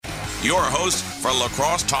your host for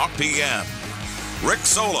Lacrosse Talk PM, Rick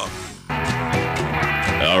Solem.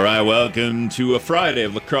 All right, welcome to a Friday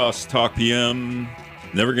of Lacrosse Talk PM.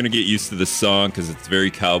 Never going to get used to this song because it's very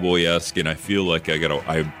cowboy-esque, and I feel like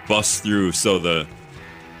I bust through. So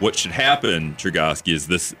what should happen, Chergosky, is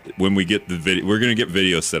this: when we get the video, we're going to get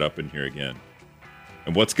video set up in here again.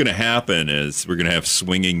 And what's going to happen is we're going to have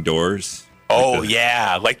swinging doors. Oh,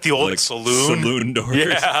 yeah, like the old saloon doors.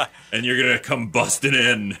 Yeah. And you're going to come busting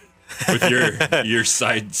in with your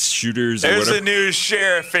side shooters. There's or a new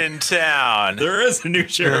sheriff in town. There is a new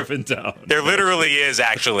sheriff in town. There literally is,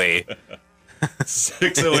 actually.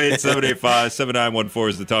 608-785-7914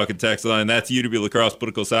 is the talk and text line. That's UW Lacrosse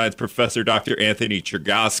Political Science Professor Dr. Anthony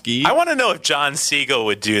Chergosky. I want to know if John Siegel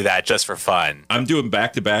would do that just for fun. I'm doing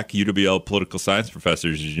back-to-back UWL Political Science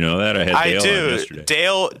professors. Did you know that? I had Dale on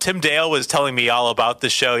yesterday. Tim Dale was telling me all about the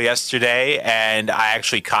show yesterday, and I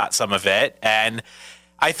actually caught some of it, and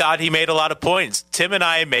I thought he made a lot of points. Tim and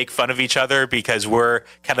I make fun of each other because we're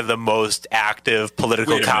kind of the most active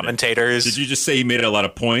political commentators. Did you just say he made a lot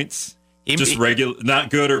of points? Just regular, not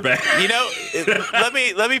good or bad. You know, let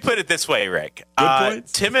me put it this way, Rick.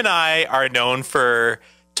 Points? Tim and I are known for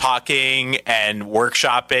talking and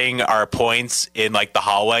workshopping our points in like the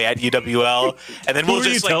hallway at UWL, and then we'll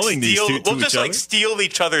just steal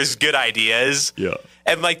each other's good ideas. Yeah.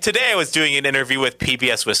 And like today, I was doing an interview with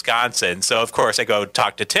PBS Wisconsin, so of course I go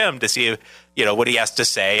talk to Tim to see what he has to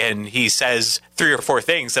say, and he says 3 or 4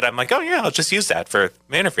 things that I'm like, oh yeah, I'll just use that for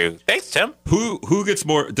the interview. Thanks, Tim. Who gets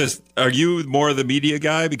more? Are you more the media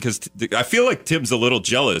guy? Because I feel like Tim's a little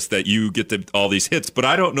jealous that you get all these hits, but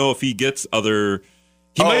I don't know if he gets other.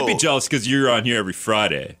 He might be jealous because you're on here every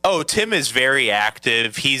Friday. Oh, Tim is very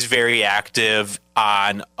active. He's very active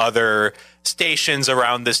on other stations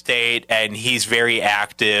around the state, and he's very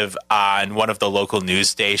active on one of the local news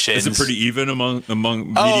stations. Is it pretty even among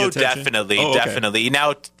media attention? Definitely.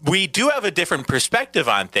 Now, we do have a different perspective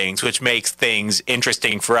on things, which makes things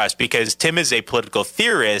interesting for us because Tim is a political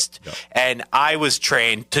theorist, and I was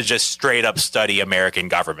trained to just straight up study American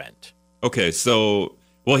government. Okay, so,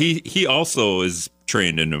 well, he also is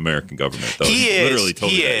trained in American government, though. He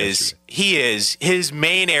is. His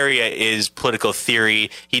main area is political theory.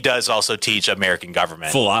 He does also teach American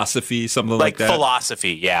government. Philosophy, something like that?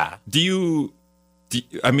 Philosophy, yeah. You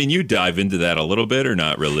dive into that a little bit or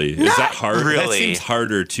not really? Is that hard? Really. That seems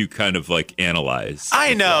harder to kind of like analyze.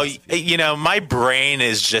 I know. My brain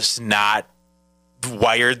is just not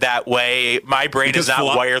wired that way. My brain is not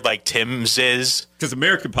wired like Tim's is. Because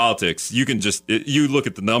American politics, you can you look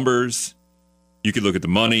at the numbers. You could look at the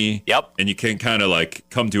money, and you can kind of like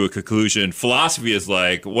come to a conclusion. Philosophy is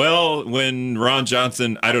like, well, when Ron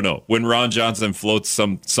Johnson floats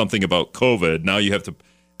something about COVID, now you have to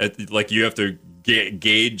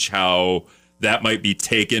gauge how that might be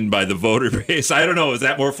taken by the voter base. I don't know. Is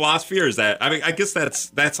that more philosophy, or is that? I mean, I guess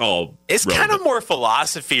that's all. It's relevant. Kind of more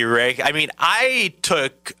philosophy, Rick. I mean, I'm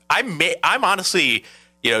honestly,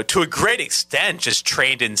 to a great extent, just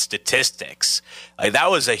trained in statistics. Like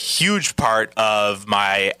that was a huge part of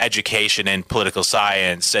my education in political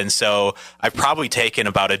science. And so I've probably taken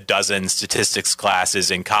about a dozen statistics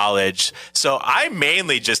classes in college. So I'm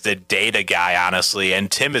mainly just a data guy, honestly.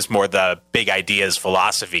 And Tim is more the big ideas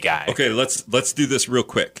philosophy guy. Okay, let's do this real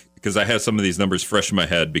quick because I have some of these numbers fresh in my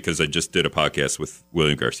head because I just did a podcast with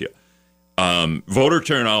William Garcia. Voter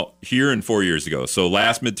turnout here and 4 years ago. So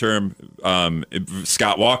last midterm,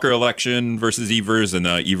 Scott Walker election versus Evers and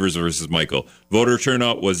Evers versus Michael. Voter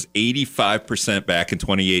turnout was 85% back in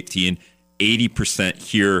 2018, 80%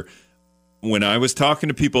 here. When I was talking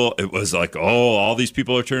to people, it was like, oh, all these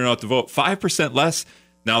people are turning out to vote. 5% less.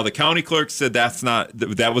 Now, the county clerk said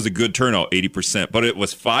that was a good turnout, 80%, but it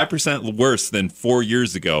was 5% worse than 4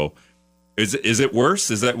 years ago. Is it worse?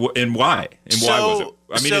 Is that and why? And why was it?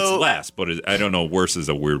 I mean, it's less, but I don't know. Worse is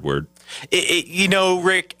a weird word.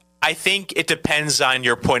 Rick, I think it depends on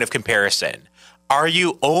your point of comparison. Is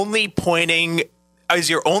your only point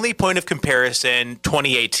of comparison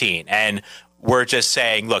 2018? And we're just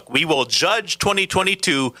saying, look, we will judge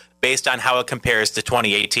 2022 based on how it compares to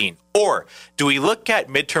 2018. Or do we look at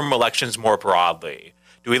midterm elections more broadly?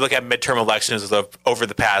 Do we look at midterm elections over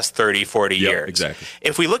the past 30, 40 years? Exactly.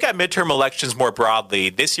 If we look at midterm elections more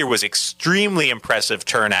broadly, this year was extremely impressive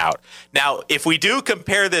turnout. Now, if we do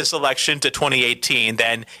compare this election to 2018,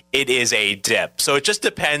 then it is a dip. So it just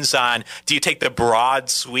depends on, do you take the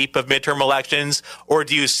broad sweep of midterm elections, or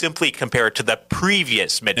do you simply compare it to the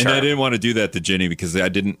previous midterm? And I didn't want to do that to Jenny because I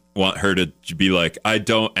didn't want her to be like, I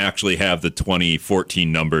don't actually have the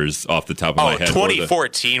 2014 numbers off the top of my head.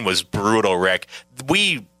 2014 was brutal, Rick.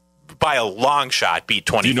 We by a long shot beat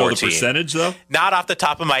 2014. Do you know the percentage, though? Not off the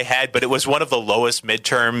top of my head, but it was one of the lowest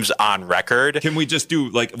midterms on record. Can we just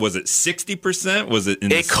do, was it 60%? Was it?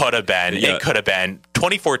 It could have been. Yeah. It could have been.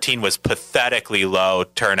 2014 was pathetically low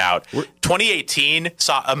turnout. 2018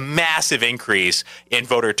 saw a massive increase in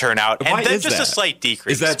voter turnout, and then just a slight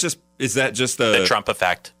decrease. Is that just the Trump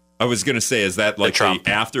effect? I was going to say, is that like the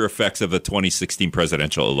after effects of the 2016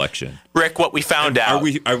 presidential election? Rick, what we found out.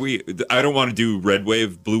 Are we, I don't want to do red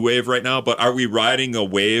wave, blue wave right now, but are we riding a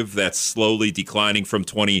wave that's slowly declining from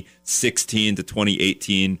 2016 to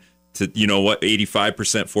 2018 to,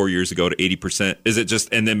 85% 4 years ago to 80%? Is it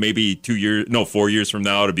just, and then maybe 4 years from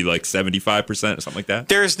now to be like 75% or something like that?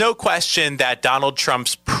 There's no question that Donald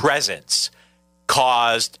Trump's presence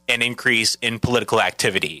caused an increase in political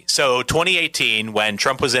activity. So 2018, when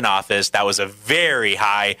Trump was in office, that was a very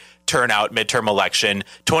high turnout midterm election.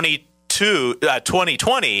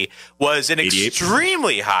 2020 was an 88%.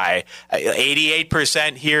 extremely high,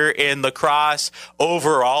 88% here in La Crosse.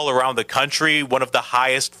 Overall, around the country, one of the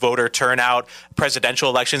highest voter turnout presidential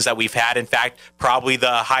elections that we've had. In fact, probably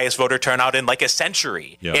the highest voter turnout in like a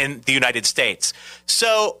century in the United States.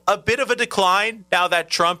 So a bit of a decline now that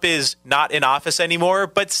Trump is not in office anymore,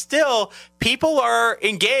 but still people are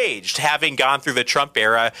engaged having gone through the Trump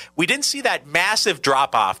era. We didn't see that massive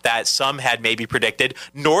drop off that some had maybe predicted,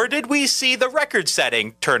 nor did we see the record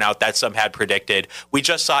setting turnout that some had predicted. We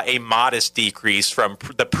just saw a modest decrease from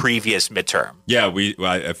the previous midterm. Yeah,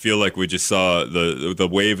 I feel like we just saw the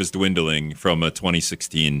wave is dwindling from a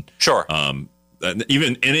 2016. Sure.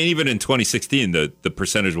 Even in 2016, the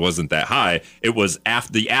percentage wasn't that high. It was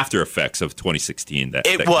the after effects of 2016.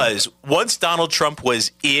 Once Donald Trump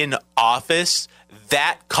was in office,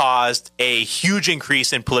 that caused a huge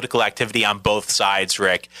increase in political activity on both sides,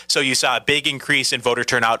 Rick. So you saw a big increase in voter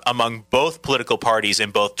turnout among both political parties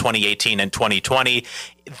in both 2018 and 2020.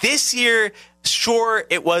 This year, sure,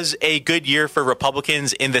 it was a good year for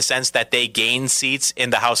Republicans in the sense that they gained seats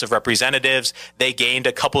in the House of Representatives. They gained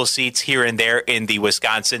a couple seats here and there in the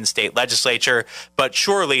Wisconsin state legislature. But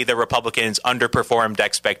surely the Republicans underperformed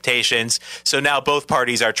expectations. So now both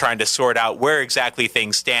parties are trying to sort out where exactly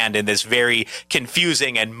things stand in this very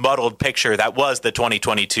confusing and muddled picture that was the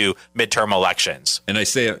 2022 midterm elections. And I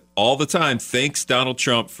say it all the time, thanks Donald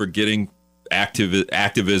Trump for getting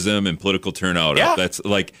activism and political turnout up. That's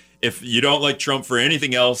like, if you don't like Trump for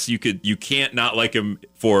anything else, you can't not like him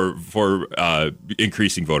for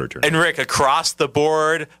increasing voter turnout. And Rick, across the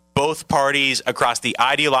board, both parties across the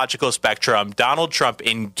ideological spectrum, Donald Trump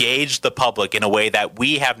engaged the public in a way that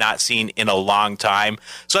we have not seen in a long time.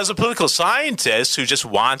 So as a political scientist who just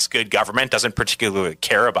wants good government, doesn't particularly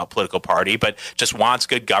care about political party, but just wants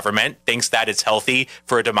good government, thinks that it's healthy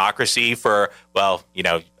for a democracy,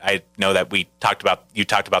 I know that you talked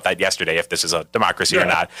about that yesterday, if this is a democracy or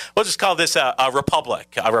not. We'll just call this a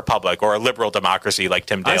republic or a liberal democracy like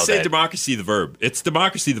Tim Dale did. I say democracy the verb. It's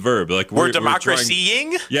democracy the verb. Like we're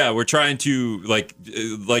democracying? We're trying to like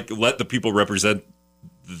let the people represent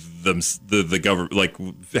them, the government, like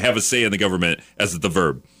have a say in the government as the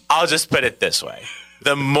verb. I'll just put it this way.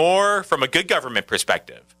 The more, from a good government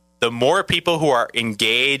perspective, the more people who are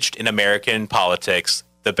engaged in American politics,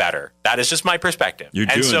 the better. That is just my perspective. You're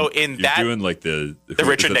doing like the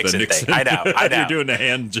Richard Nixon thing. I know. You're doing the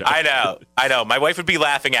hand job. I know. My wife would be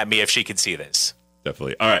laughing at me if she could see this.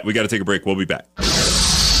 Definitely. All right, we got to take a break. We'll be back.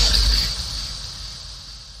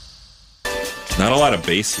 Not a lot of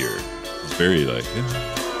bass here. It's very good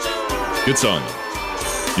song.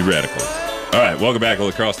 You radical. All right, welcome back to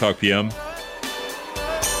La Crosse Talk PM. Get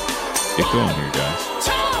going here, guys.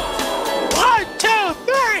 1, 2, 3.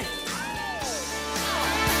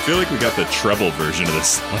 I feel like we got the treble version of this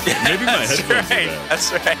song. Maybe my headphones are bad.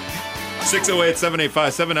 That's right.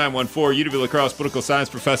 608-785-7914. UW La Crosse political science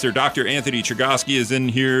professor Dr. Anthony Chergosky is in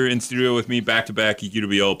here in studio with me, back-to-back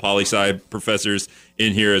UWL poli-sci professors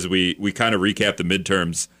in here as we kind of recap the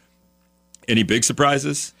midterms. Any big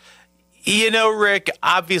surprises? Rick,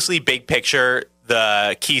 obviously big picture,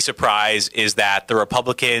 the key surprise is that the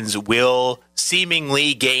Republicans will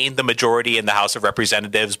seemingly gain the majority in the House of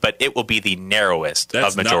Representatives, but it will be the narrowest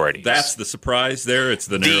of majorities. That's the surprise there. It's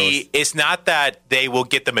the narrowest. It's not that they will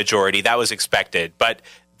get the majority. That was expected. But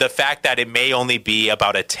the fact that it may only be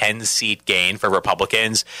about a 10-seat gain for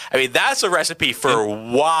Republicans, I mean, that's a recipe for a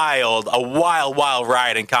wild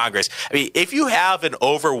ride in Congress. I mean, if you have an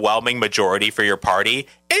overwhelming majority for your party,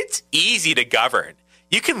 it's easy to govern.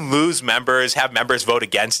 You can lose members, have members vote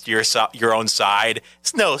against your own side.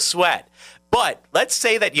 It's no sweat. But let's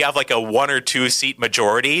say that you have like a 1 or 2 seat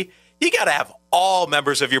majority. You got to have all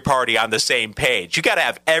members of your party on the same page. You got to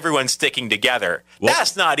have everyone sticking together. Well,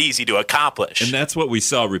 that's not easy to accomplish. And that's what we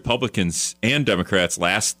saw Republicans and Democrats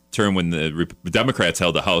last term when the Democrats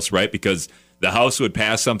held the House, right? Because the House would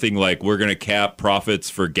pass something like, we're going to cap profits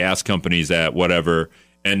for gas companies at whatever,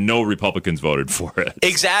 and no Republicans voted for it.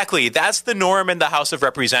 Exactly. That's the norm in the House of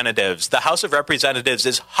Representatives. The House of Representatives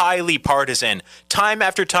is highly partisan. Time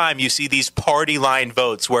after time, you see these party line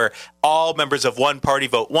votes where all members of one party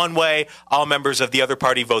vote one way, all members of the other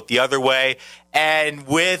party vote the other way. And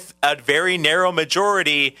with a very narrow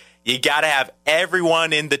majority, you got to have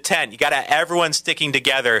everyone in the tent. You got to have everyone sticking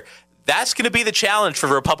together. That's going to be the challenge for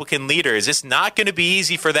Republican leaders. It's not going to be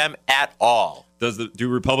easy for them at all. Do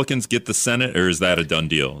Republicans get the Senate, or is that a done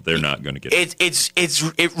deal? They're not going to get it.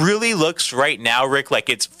 It really looks right now, Rick, like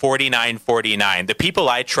it's 49-49. The people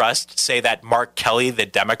I trust say that Mark Kelly, the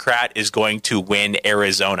Democrat, is going to win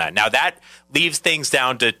Arizona. Now, that leaves things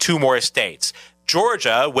down to two more states.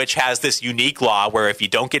 Georgia, which has this unique law where if you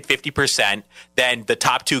don't get 50%, then the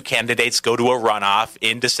top two candidates go to a runoff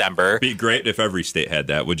in December. It'd be great if every state had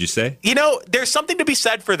that, would you say? You know, there's something to be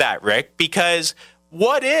said for that, Rick, because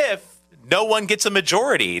what if no one gets a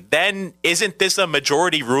majority? Then isn't this a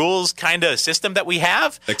majority rules kind of system that we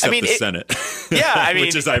have? Except the Senate. Yeah, I mean,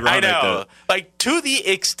 which is ironic. I know. Like, to the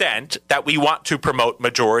extent that we want to promote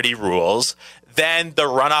majority rules, then the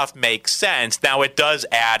runoff makes sense. Now, it does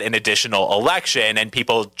add an additional election, and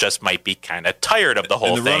people just might be kind of tired of the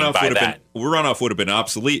whole thing by then. Runoff would have been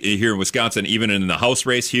obsolete here in Wisconsin, even in the House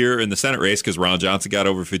race here, in the Senate race, because Ron Johnson got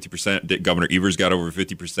over 50%, Governor Evers got over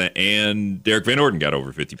 50%, and Derek Van Orden got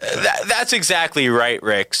over 50%. That's exactly right,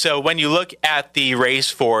 Rick. So when you look at the race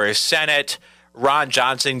for Senate, Ron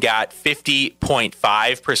Johnson got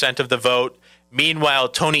 50.5% of the vote. Meanwhile,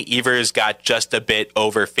 Tony Evers got just a bit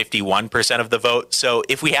over 51% of the vote. So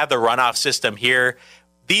if we have the runoff system here,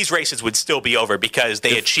 these races would still be over because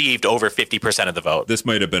they achieved over 50% of the vote. This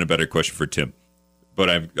might have been a better question for Tim,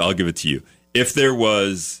 but I'll give it to you. If there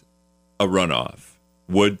was a runoff,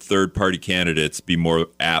 would third-party candidates be more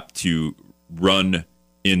apt to run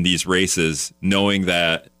in these races knowing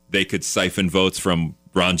that they could siphon votes from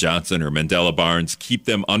Ron Johnson or Mandela Barnes, keep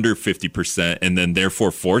them under 50%, and then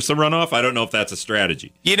therefore force a runoff? I don't know if that's a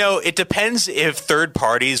strategy. You know, it depends if third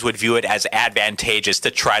parties would view it as advantageous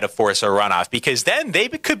to try to force a runoff, because then they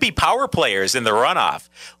could be power players in the runoff.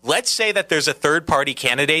 Let's say that there's a third-party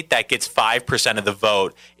candidate that gets 5% of the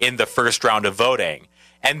vote in the first round of voting,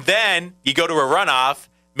 and then you go to a runoff.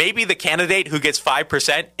 Maybe the candidate who gets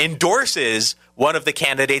 5% endorses one of the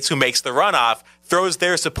candidates who makes the runoff, throws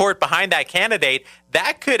their support behind that candidate.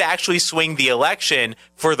 That could actually swing the election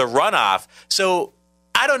for the runoff. So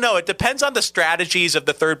I don't know. It depends on the strategies of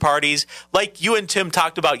the third parties. Like you and Tim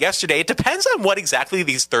talked about yesterday, it depends on what exactly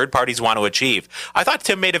these third parties want to achieve. I thought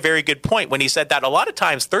Tim made a very good point when he said that a lot of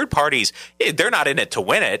times third parties, they're not in it to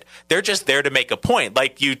win it. They're just there to make a point.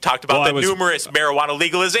 Like you talked about numerous marijuana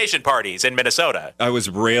legalization parties in Minnesota. I was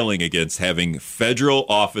railing against having federal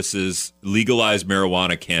offices legalize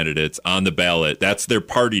marijuana candidates on the ballot. That's their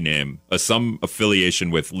party name, some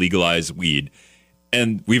affiliation with legalized weed.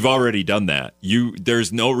 And we've already done that.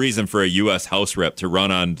 There's no reason for a U.S. House rep to run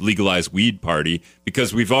on legalized weed party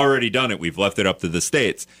because we've already done it. We've left it up to the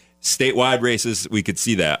states. Statewide races, we could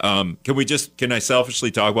see that. Can I selfishly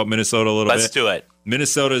talk about Minnesota a little bit? Let's do it.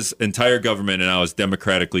 Minnesota's entire government now is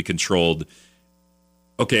democratically controlled.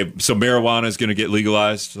 Okay, so marijuana is going to get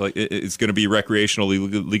legalized? Like it's going to be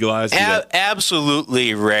recreationally legalized?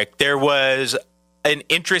 Absolutely, Rick. There was an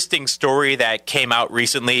interesting story that came out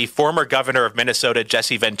recently. Former governor of Minnesota,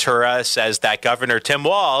 Jesse Ventura, says that Governor Tim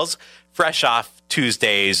Walz, fresh off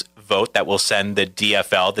Tuesday's vote that will send the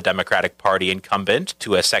DFL, the Democratic Party incumbent,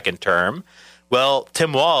 to a second term. Well,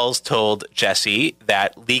 Tim Walz told Jesse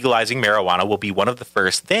that legalizing marijuana will be one of the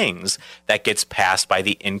first things that gets passed by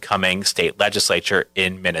the incoming state legislature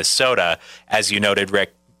in Minnesota. As you noted,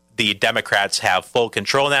 Rick, the Democrats have full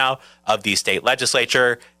control now of the state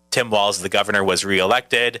legislature. Tim Walz, the governor, was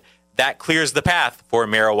reelected. That clears the path for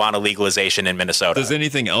marijuana legalization in Minnesota. Does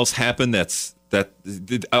anything else happen off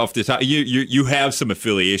the top? You have some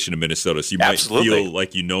affiliation in Minnesota, so you might feel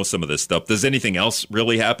like you know some of this stuff. Does anything else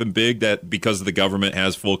really happen big that because the government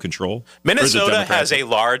has full control? Minnesota has a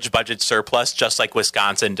large budget surplus, just like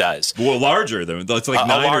Wisconsin does. Well, larger than it's like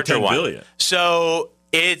 9 or 10 billion. So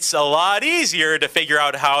it's a lot easier to figure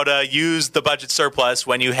out how to use the budget surplus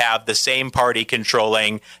when you have the same party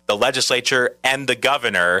controlling the legislature and the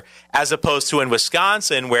governor, as opposed to in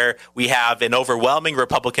Wisconsin, where we have an overwhelming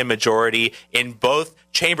Republican majority in both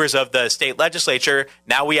chambers of the state legislature.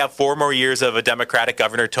 Now we have 4 more years of a Democratic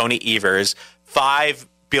governor, Tony Evers, $5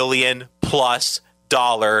 billion plus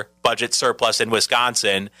budget surplus in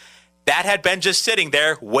Wisconsin that had been just sitting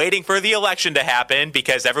there waiting for the election to happen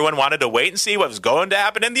because everyone wanted to wait and see what was going to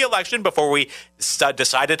happen in the election before we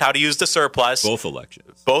decided how to use the surplus. Both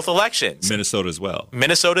elections.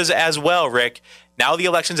 Minnesota as well, Rick. Now the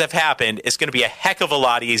elections have happened. It's going to be a heck of a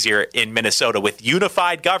lot easier in Minnesota with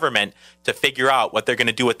unified government to figure out what they're going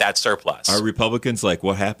to do with that surplus. Are Republicans like,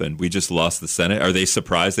 what happened? We just lost the Senate. Are they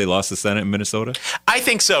surprised they lost the Senate in Minnesota? I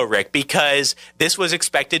think so, Rick, because this was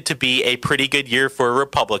expected to be a pretty good year for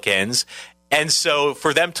Republicans. And so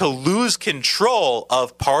for them to lose control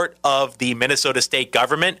of part of the Minnesota state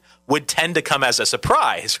government would tend to come as a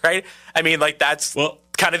surprise, right? I mean, like that's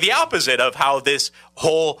kind of the opposite of how this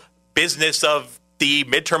whole business of the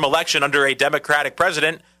midterm election under a Democratic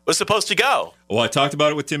president was supposed to go. Well, I talked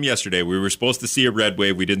about it with Tim yesterday. We were supposed to see a red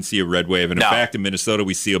wave. We didn't see a red wave. And in fact, in Minnesota,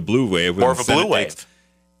 we see a blue wave. More of a blue wave.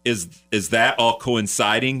 Is that all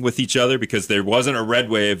coinciding with each other? Because there wasn't a red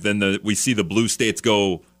wave, then we see the blue states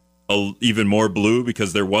go even more blue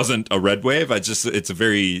because there wasn't a red wave.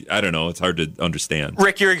 It's hard to understand.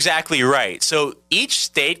 Rick, you're exactly right. So each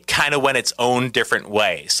state kind of went its own different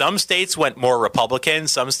way. Some states went more Republican.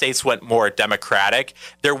 Some states went more Democratic.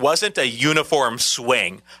 There wasn't a uniform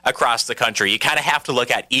swing across the country. You kind of have to look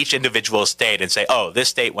at each individual state and say, oh, this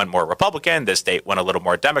state went more Republican. This state went a little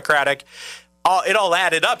more Democratic. It all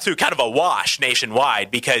added up to kind of a wash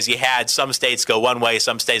nationwide because you had some states go one way,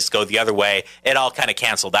 some states go the other way. It all kind of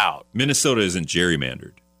canceled out. Minnesota isn't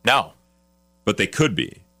gerrymandered. No. But they could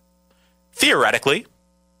be. Theoretically.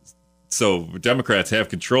 So Democrats have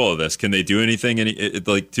control of this. Can they do anything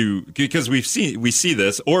because we see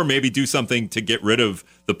this, or maybe do something to get rid of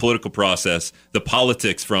the political process, the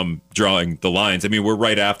politics from drawing the lines? I mean, we're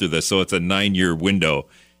right after this, so it's a 9-year window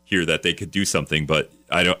here that they could do something, but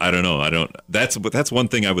I don't know. That's one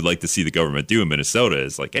thing I would like to see the government do in Minnesota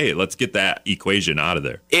is like, hey, let's get that equation out of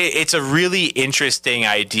there. It's a really interesting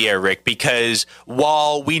idea, Rick, because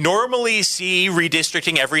while we normally see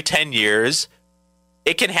redistricting every 10 years,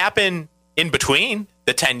 it can happen in between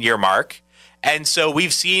the 10-year mark. And so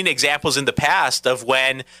we've seen examples in the past of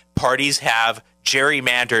when parties have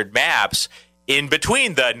gerrymandered maps in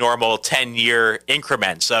between the normal 10-year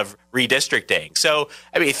increments of redistricting. So,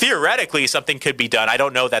 I mean, theoretically, something could be done. I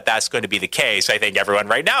don't know that that's going to be the case. I think everyone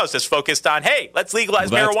right now is just focused on, hey, let's legalize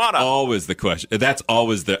marijuana. That's always the question. That's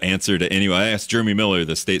always the answer to anyone. I asked Jeremy Miller,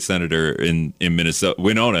 the state senator in Minnesota,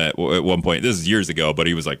 Winona, at one point. This is years ago, but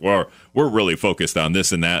he was like, well, we're really focused on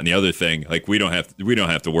this and that and the other thing. Like, we don't have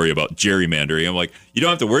to worry about gerrymandering. I'm like, you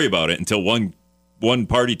don't have to worry about it until one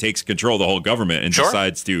party takes control of the whole government and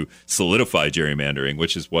decides to solidify gerrymandering,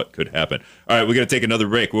 which is what could happen. All right, we're going to take another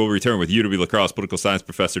break. We'll return with UW La Crosse political science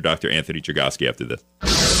professor Dr. Anthony Chergosky after this.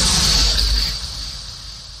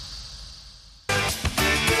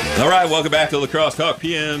 All right, welcome back to La Crosse Talk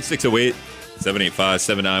PM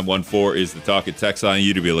 608-785-7914 is the talk and text line.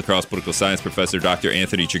 UW La Crosse political science professor Dr.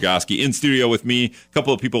 Anthony Chergosky in studio with me. A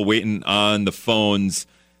couple of people waiting on the phones.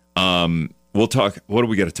 We'll talk. What do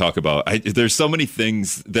we got to talk about? There's so many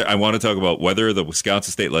things that I want to talk about. Whether the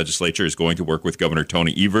Wisconsin state legislature is going to work with Governor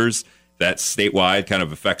Tony Evers, that statewide kind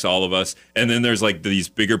of affects all of us. And then there's like these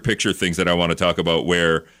bigger picture things that I want to talk about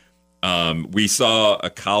where we saw a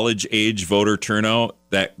college age voter turnout.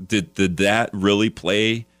 That did that really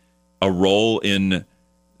play a role in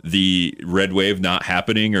the red wave not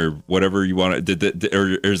happening or whatever you want to? Or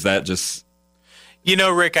is that just? You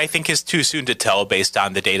know, Rick, I think it's too soon to tell based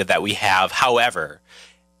on the data that we have. However,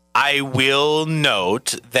 I will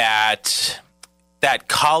note that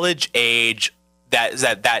college age,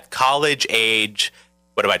 that college age,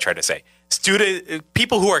 what am I trying to say?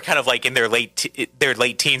 People who are kind of like in their late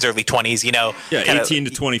teens, early 20s, you know. Yeah, 18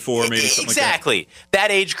 to 24, maybe something exactly. Like that.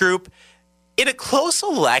 That age group. In a close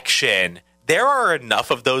election, there are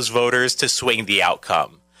enough of those voters to swing the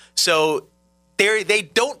outcome. So they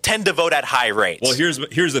don't tend to vote at high rates. Well,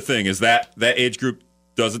 here's the thing: is that age group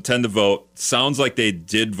doesn't tend to vote. Sounds like they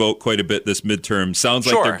did vote quite a bit this midterm. Sounds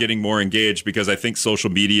like they're getting more engaged because I think social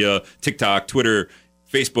media, TikTok, Twitter,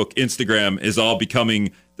 Facebook, Instagram is all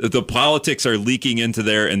becoming. The politics are leaking into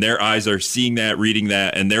there, and their eyes are seeing that, reading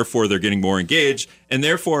that, and therefore they're getting more engaged, and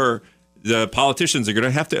therefore the politicians are going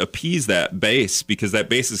to have to appease that base because that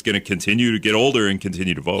base is going to continue to get older and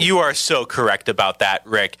continue to vote. You are so correct about that,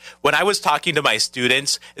 Rick. When I was talking to my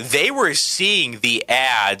students, they were seeing the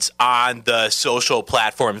ads on the social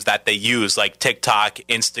platforms that they use, like TikTok,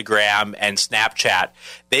 Instagram, and Snapchat.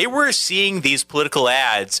 They were seeing these political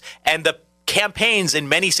ads, and the campaigns in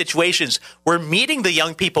many situations were meeting the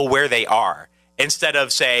young people where they are instead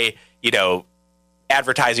of, say,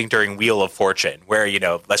 advertising during Wheel of Fortune, where,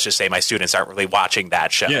 let's just say my students aren't really watching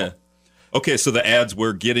that show. Yeah. Okay, so the ads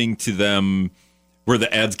were getting to them. Were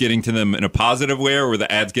the ads getting to them in a positive way, or were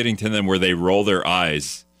the ads getting to them where they roll their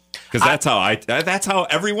eyes? Because that's how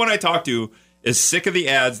everyone I talk to is sick of the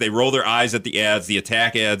ads. They roll their eyes at the ads, the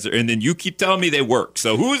attack ads, and then you keep telling me they work.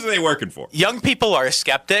 So who is they working for? Young people are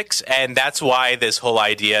skeptics, and that's why this whole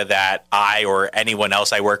idea that I or anyone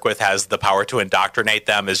else I work with has the power to indoctrinate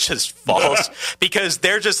them is just false. Because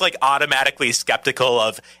they're just like automatically skeptical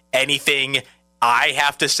of anything I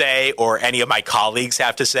have to say or any of my colleagues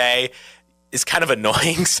have to say. Is kind of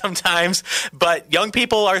annoying sometimes, but young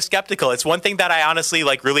people are skeptical. It's one thing that I honestly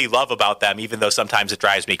really love about them, even though sometimes it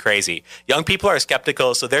drives me crazy. Young people are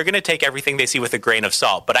skeptical, so they're going to take everything they see with a grain of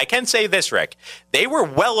salt. But I can say this, Rick, they were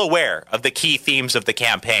well aware of the key themes of the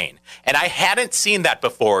campaign, and I hadn't seen that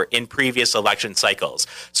before in previous election cycles.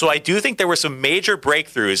 So I do think there were some major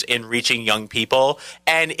breakthroughs in reaching young people,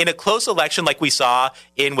 and in a close election like we saw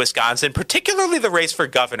in Wisconsin, particularly the race for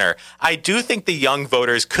governor, I do think the young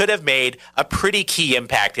voters could have made a pretty key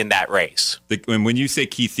impact in that race. And when you say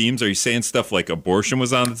key themes, are you saying stuff like abortion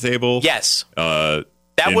was on the table? Yes.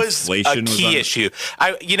 That was a key issue.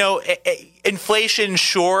 Inflation,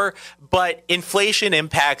 sure, but inflation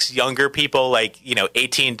impacts younger people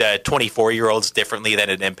 18 to 24-year-olds differently than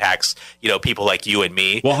it impacts, people like you and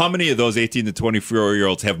me. Well, how many of those 18 to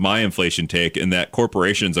 24-year-olds have my inflation take, and that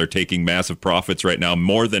corporations are taking massive profits right now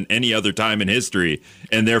more than any other time in history,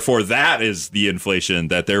 and therefore that is the inflation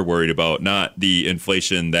that they're worried about, not the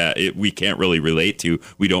inflation that we can't really relate to,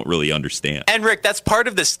 we don't really understand. And Rick, that's part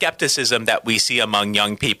of the skepticism that we see among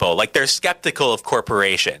young people. They're skeptical of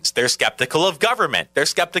corporations. They're skeptical of government. They're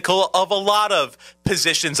skeptical of a lot of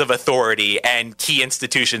positions of authority and key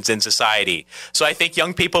institutions in society. So I think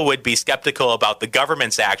young people would be skeptical about the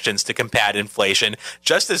government's actions to combat inflation,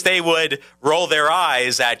 just as they would roll their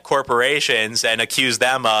eyes at corporations and accuse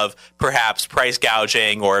them of perhaps price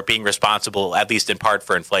gouging or being responsible, at least in part,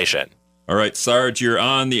 for inflation. All right, Sarge, you're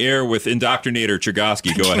on the air with Indoctrinator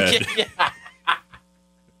Chergosky. Go ahead.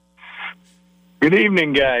 Good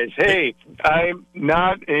evening, guys. Hey, I'm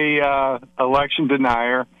not a election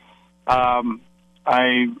denier.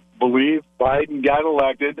 I believe Biden got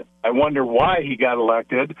elected. I wonder why he got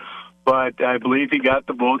elected, but I believe he got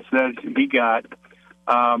the votes that he got.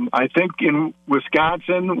 I think in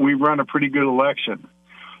Wisconsin, we run a pretty good election.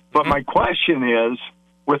 But my question is,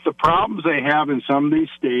 with the problems they have in some of these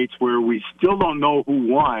states where we still don't know who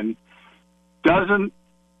won, doesn't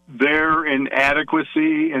their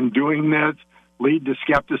inadequacy in doing this lead to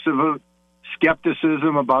skepticism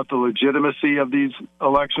about the legitimacy of these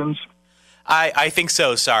elections? I think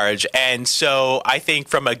so, Sarge. And so I think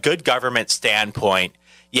from a good government standpoint,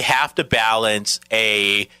 you have to balance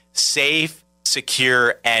a safe,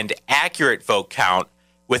 secure, and accurate vote count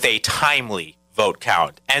with a timely vote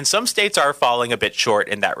count. And some states are falling a bit short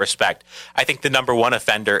in that respect. I think the number one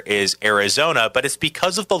offender is Arizona, but it's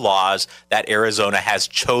because of the laws that Arizona has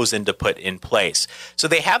chosen to put in place. So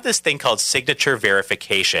they have this thing called signature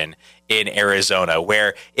verification in Arizona,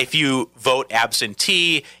 where if you vote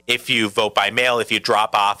absentee, if you vote by mail, if you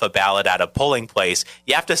drop off a ballot at a polling place,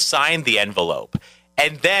 you have to sign the envelope.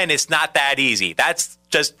 And then it's not that easy. That's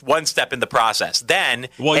just one step in the process. Then,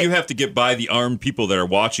 you have to get by the armed people that are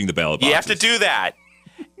watching the ballot boxes. You have to do that.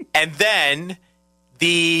 And then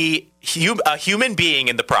a human being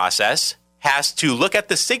in the process has to look at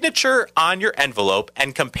the signature on your envelope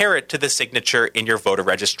and compare it to the signature in your voter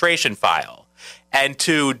registration file, and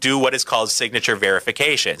to do what is called signature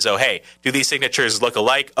verification. So, hey, do these signatures look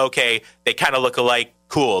alike? Okay, they kind of look alike.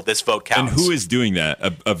 Cool, this vote counts. And who is doing that?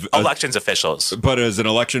 Elections officials. But as an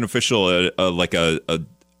election official,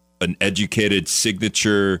 an educated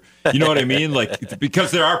signature, you know what I mean?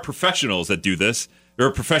 Because there are professionals that do this. There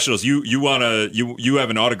are professionals. You have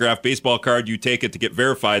an autographed baseball card. You take it to get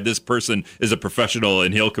verified. This person is a professional,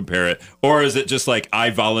 and he'll compare it. Or is it just I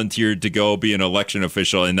volunteered to go be an election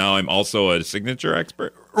official, and now I'm also a signature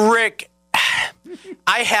expert? Rick,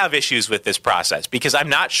 I have issues with this process because I'm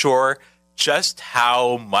not sure just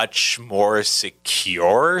how much more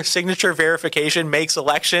secure signature verification makes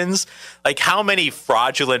elections. How many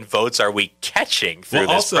fraudulent votes are we catching through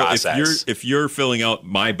this process? If you're filling out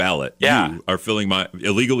my ballot, you are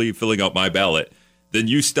illegally filling out my ballot, then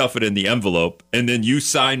you stuff it in the envelope, and then you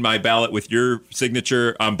sign my ballot with your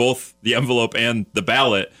signature on both the envelope and the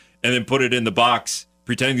ballot, and then put it in the box,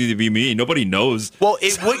 pretending to be me. Nobody knows. Well,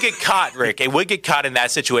 it would get caught, Rick. It would get caught in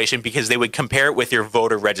that situation because they would compare it with your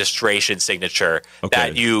voter registration signature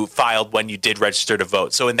that you filed when you did register to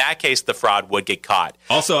vote. So in that case, the fraud would get caught.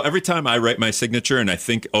 Also, every time I write my signature and I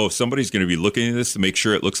think, oh, somebody's going to be looking at this to make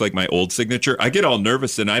sure it looks like my old signature, I get all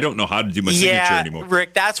nervous and I don't know how to do my signature anymore.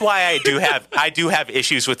 Rick, that's why I do have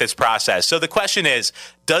issues with this process. So the question is,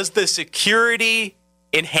 does the security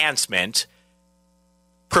enhancement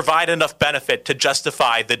provide enough benefit to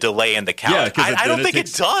justify the delay in the count? Yeah, I don't think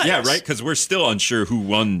it does. Yeah, right, because we're still unsure who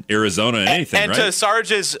won Arizona and anything, and right? to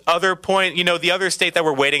Sarge's other point, the other state that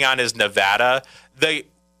we're waiting on is Nevada. The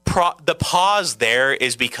pause there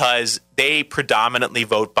is because they predominantly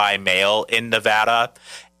vote by mail in Nevada,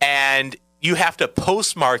 and you have to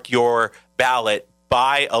postmark your ballot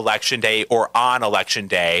by Election Day or on Election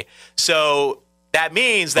Day. So that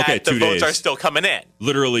means that the votes are still coming in.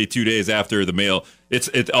 Literally 2 days after the mail.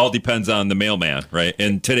 It all depends on the mailman, right?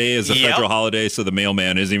 And today is a federal holiday, so the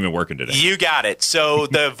mailman isn't even working today. You got it. So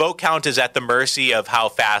the vote count is at the mercy of how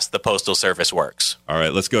fast the Postal Service works. All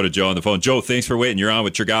right, let's go to Joe on the phone. Joe, thanks for waiting. You're on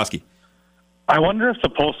with Chergosky. I wonder if the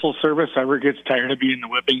Postal Service ever gets tired of being the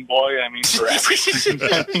whipping boy. I mean, for everything.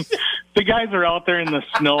 The guys are out there in the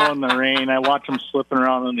snow and the rain. I watch them slipping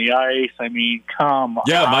around on the ice. I mean, come on.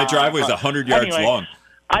 Yeah, my driveway is 100 yards long.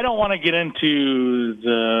 I don't want to get into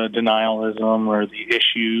the denialism or the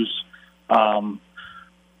issues. One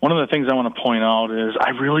of the things I want to point out is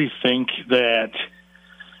I really think that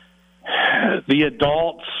the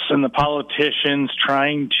adults and the politicians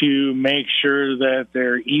trying to make sure that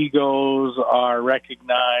their egos are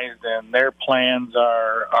recognized and their plans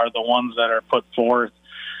are the ones that are put forth.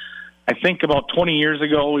 I think about 20 years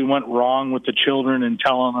ago, we went wrong with the children and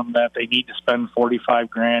telling them that they need to spend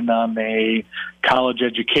 $45,000 on a college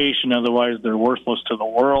education, otherwise they're worthless to the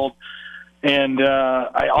world. And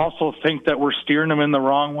I also think that we're steering them in the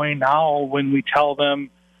wrong way now when we tell them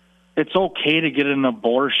it's okay to get an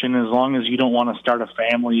abortion as long as you don't want to start a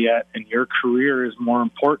family yet, and your career is more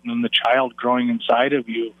important than the child growing inside of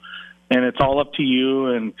you. And it's all up to you,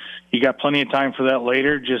 and you got plenty of time for that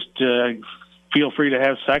later. Just feel free to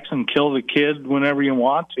have sex and kill the kid whenever you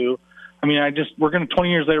want to. I mean, 20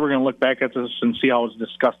 years later, we're going to look back at this and see how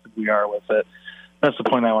disgusted we are with it. That's the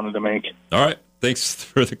point I wanted to make. All right. Thanks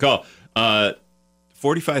for the call.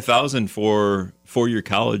 $45,000 for 4-year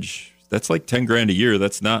college. That's like $10,000 a year.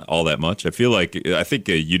 That's not all that much. I think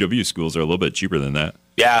UW schools are a little bit cheaper than that.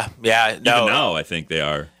 Yeah. No. Even now, I think they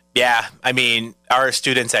are. Yeah. I mean, our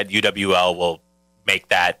students at UWL will make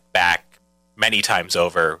that back many times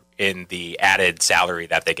over in the added salary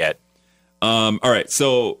that they get. All right.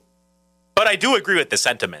 But I do agree with the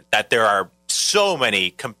sentiment that there are so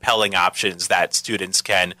many compelling options that students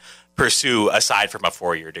can pursue aside from a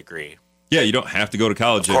 4-year degree. Yeah, you don't have to go to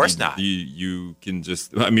college. Of course not. You can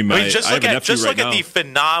just. Just look at the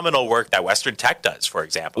phenomenal work that Western Tech does, for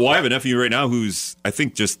example. Well, I have a nephew right now who's, I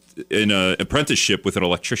think, just in an apprenticeship with an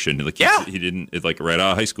electrician. He didn't right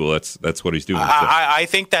out of high school. That's what he's doing. I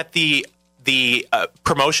think that the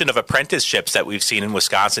promotion of apprenticeships that we've seen in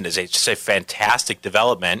Wisconsin is just a fantastic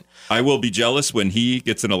development. I will be jealous when he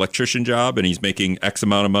gets an electrician job and he's making X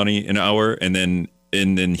amount of money an hour, and then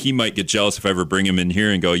he might get jealous if I ever bring him in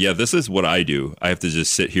here and go, yeah, this is what I do. I have to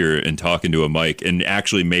just sit here and talk into a mic and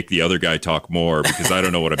actually make the other guy talk more because I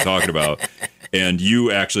don't know what I'm talking about. And you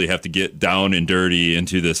actually have to get down and dirty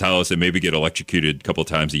into this house and maybe get electrocuted a couple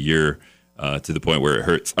times a year to the point where it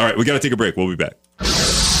hurts. All right, we got to take a break. We'll be back.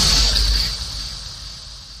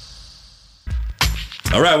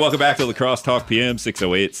 All right, welcome back to Lacrosse Talk PM.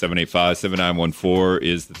 608-785-7914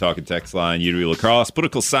 is the talk and text line. UW Lacrosse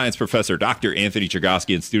political science professor Dr. Anthony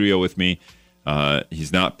Chergosky in studio with me.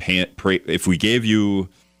 He's not if we gave you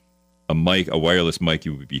a wireless mic,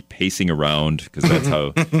 you would be pacing around because that's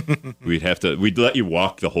how we'd let you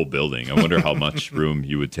walk the whole building. I wonder how much room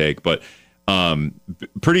you would take. But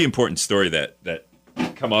pretty important story that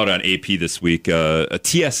come out on AP this week. A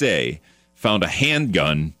TSA found a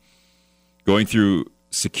handgun going through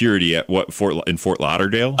security at in Fort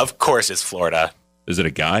Lauderdale? Of course it's Florida. Is it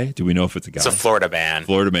a guy? Do we know if it's a guy? It's a Florida man.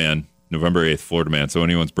 Florida man. November 8th, Florida man. So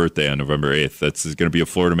anyone's birthday on November 8th, that's going to be a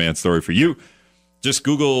Florida man story for you. Just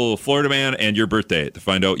Google Florida man and your birthday to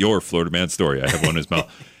find out your Florida man story. I have one as well.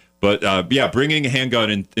 But bringing a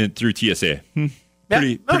handgun in through TSA.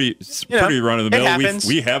 Pretty run of the mill.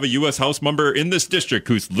 We have a U.S. House member in this district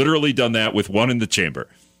who's literally done that with one in the chamber.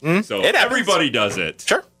 So everybody does it.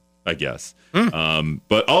 Sure. I guess.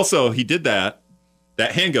 But also he did that.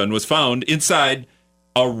 That handgun was found inside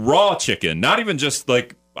a raw chicken. Not even just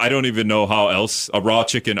I don't even know how else. A raw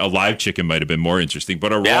chicken, a live chicken might have been more interesting,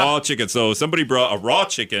 but raw chicken. So somebody brought a raw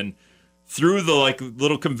chicken through the like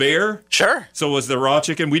little conveyor? Sure. So was the raw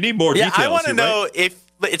chicken? We need more details. I want to here, know right? if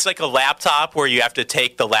it's like a laptop where you have to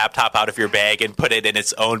take the laptop out of your bag and put it in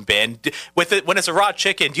its own bin. With it, when it's a raw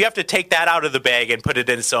chicken, do you have to take that out of the bag and put it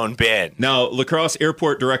in its own bin? Now, La Crosse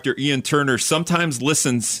Airport Director Ian Turner sometimes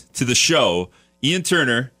listens to the show. Ian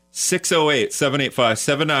Turner,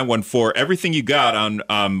 608-785-7914. Everything you got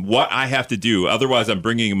on what I have to do. Otherwise, I'm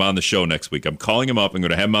bringing him on the show next week. I'm calling him up. I'm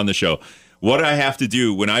going to have him on the show. What I have to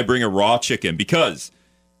do when I bring a raw chicken, because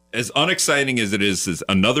as unexciting as it is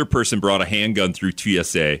another person brought a handgun through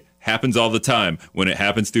TSA. Happens all the time when it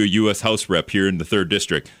happens to a U.S. House rep here in the 3rd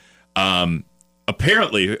District.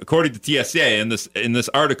 Apparently, according to TSA in this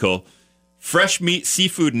article, fresh meat,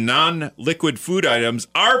 seafood, and non-liquid food items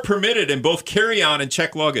are permitted in both carry-on and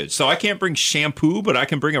checked luggage. So I can't bring shampoo, but I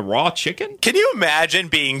can bring a raw chicken? Can you imagine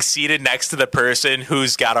being seated next to the person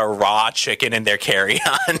who's got a raw chicken in their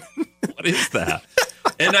carry-on? What is that?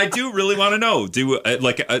 And I do really want to know,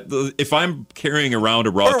 if I'm carrying around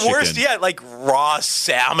a raw chicken. Or worse yet, like raw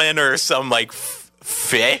salmon or some like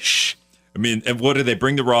fish. I mean, and what do they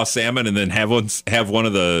bring the raw salmon and then have one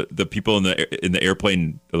of the people in the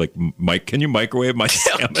airplane like, Mike, can you microwave my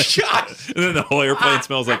salmon? And then the whole airplane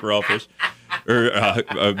smells like raw fish or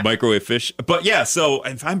microwave fish. But yeah, so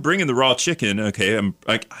if I'm bringing the raw chicken, okay, I'm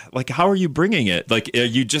like, how are you bringing it? Like, are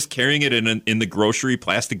you just carrying it in the grocery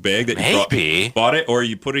plastic bag that you bought it, or are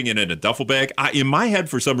you putting it in a duffel bag? In my head,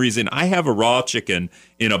 for some reason, I have a raw chicken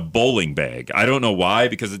in a bowling bag. I don't know why,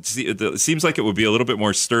 because it seems like it would be a little bit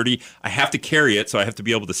more sturdy. I have to carry it, so I have to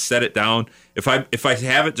be able to set it down. If I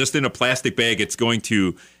have it just in a plastic bag, it's going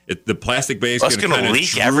to. The plastic bag is going to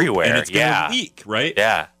leak everywhere. And it's going to leak, right?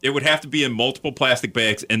 Yeah. It would have to be in multiple plastic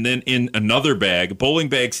bags and then in another bag. A bowling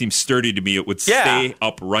bag seems sturdy to me. It would stay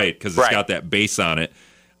upright because it's got that base on it.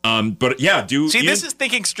 But yeah, this is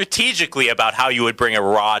thinking strategically about how you would bring a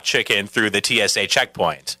raw chicken through the TSA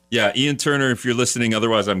checkpoint. Yeah, Ian Turner, if you're listening,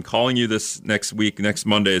 otherwise I'm calling you this next week, next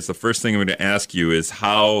Monday. Is the first thing I'm going to ask you is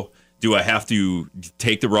how do I have to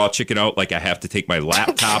take the raw chicken out? Like I have to take my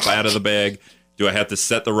laptop out of the bag? Do I have to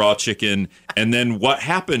set the raw chicken? And then what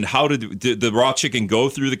happened? How did the raw chicken go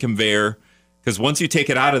through the conveyor? Because once you take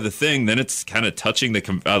it out of the thing, then it's kind of touching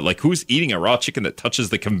the like who's eating a raw chicken that touches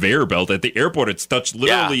the conveyor belt at the airport? It's touched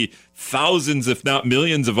literally thousands, if not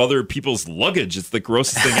millions, of other people's luggage. It's the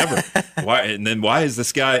grossest thing ever. Why? And then why is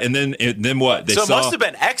this guy? And then what? It must have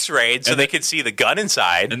been X-rayed so they could see the gun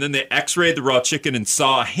inside. And then they X-rayed the raw chicken and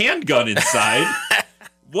saw a handgun inside.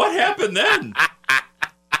 What happened then?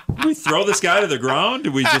 Do we throw this guy to the ground?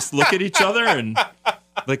 Do we just look at each other and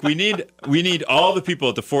like we need all the people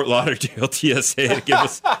at the Fort Lauderdale TSA to give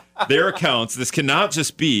us their accounts. This cannot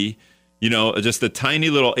just be, just a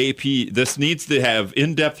tiny little AP. This needs to have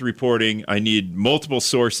in-depth reporting. I need multiple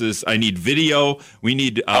sources. I need video. We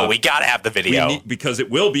need. We got to have the video because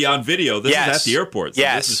it will be on video. This is at the airport. So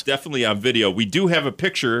this is definitely on video. We do have a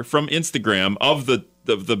picture from Instagram of the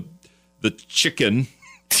chicken.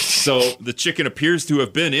 So the chicken appears to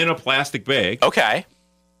have been in a plastic bag. Okay.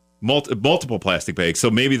 Multiple plastic bags. So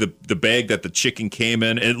maybe the bag that the chicken came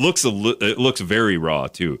in. It looks very raw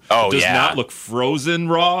too. Oh, it does not look frozen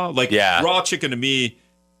raw. Like raw chicken to me.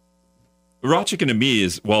 Raw chicken to me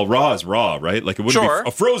is raw is raw, right? Like it wouldn't be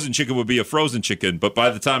a frozen chicken would be a frozen chicken, but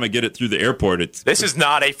by the time I get it through the airport, this is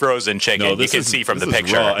not a frozen chicken. No, you can see from the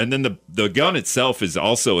picture. Raw. And then the gun itself is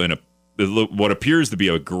also in what appears to be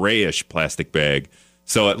a grayish plastic bag.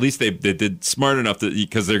 So at least they did smart enough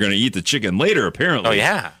because they're going to eat the chicken later, apparently. Oh,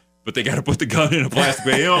 yeah. But they got to put the gun in a plastic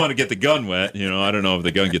bag. You don't want to get the gun wet. I don't know if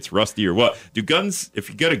the gun gets rusty or what. If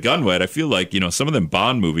you get a gun wet, I feel like, some of them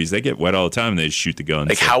Bond movies, they get wet all the time and they just shoot the gun.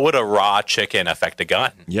 Like, how would a raw chicken affect a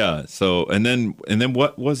gun? Yeah. So, and then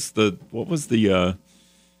what was the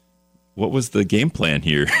game plan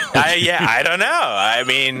here? I don't know. I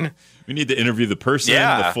mean, we need to interview the person,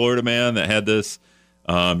 the Florida man that had this.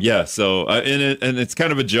 So and it's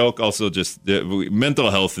kind of a joke. Also, just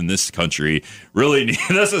mental health in this country really.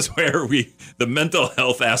 This is where the mental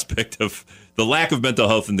health aspect of the lack of mental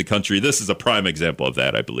health in the country. This is a prime example of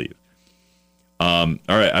that, I believe. All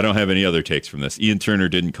right, I don't have any other takes from this. Ian Turner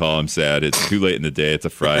didn't call. I'm sad. It's too late in the day. It's a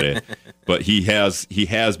Friday, but he has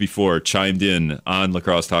before chimed in on La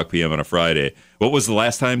Crosse Talk PM on a Friday. What was the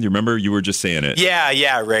last time? Do you remember? You were just saying it.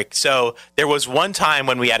 Yeah, Rick. So there was one time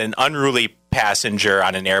when we had an unruly passenger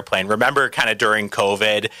on an airplane. Remember, kind of during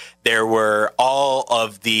COVID, there were all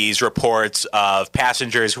of these reports of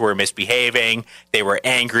passengers who were misbehaving. They were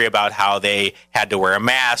angry about how they had to wear a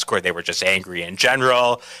mask, or they were just angry in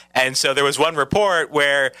general. And so there was one report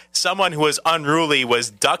where someone who was unruly was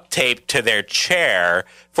duct taped to their chair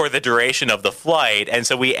for the duration of the flight. And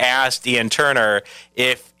so we asked Ian Turner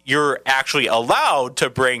if you're actually allowed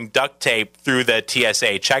to bring duct tape through the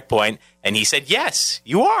TSA checkpoint? And he said, yes,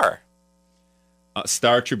 you are.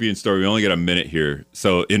 Star Tribune story. We only got a minute here.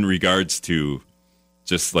 So in regards to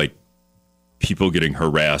just like people getting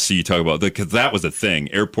harassed, so you talk about because that was a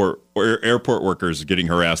thing. Airport workers getting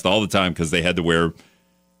harassed all the time because they had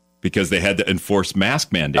to enforce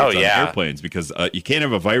mask mandates on airplanes because you can't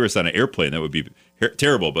have a virus on an airplane. That would be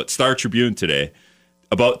terrible. But Star Tribune today,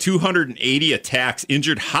 about 280 attacks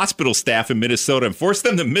injured hospital staff in Minnesota and forced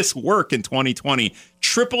them to miss work in 2020,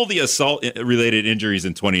 triple the assault-related injuries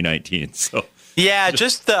in 2019. So. Yeah,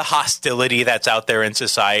 just the hostility that's out there in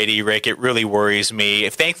society, Rick, it really worries me.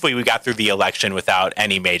 Thankfully, we got through the election without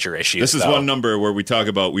any major issues. This is one number where we talk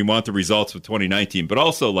about we want the results of 2019, but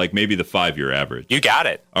also like maybe the 5-year average. You got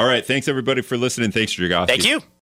it. All right. Thanks, everybody, for listening. Thanks, Chergosky. Thank you.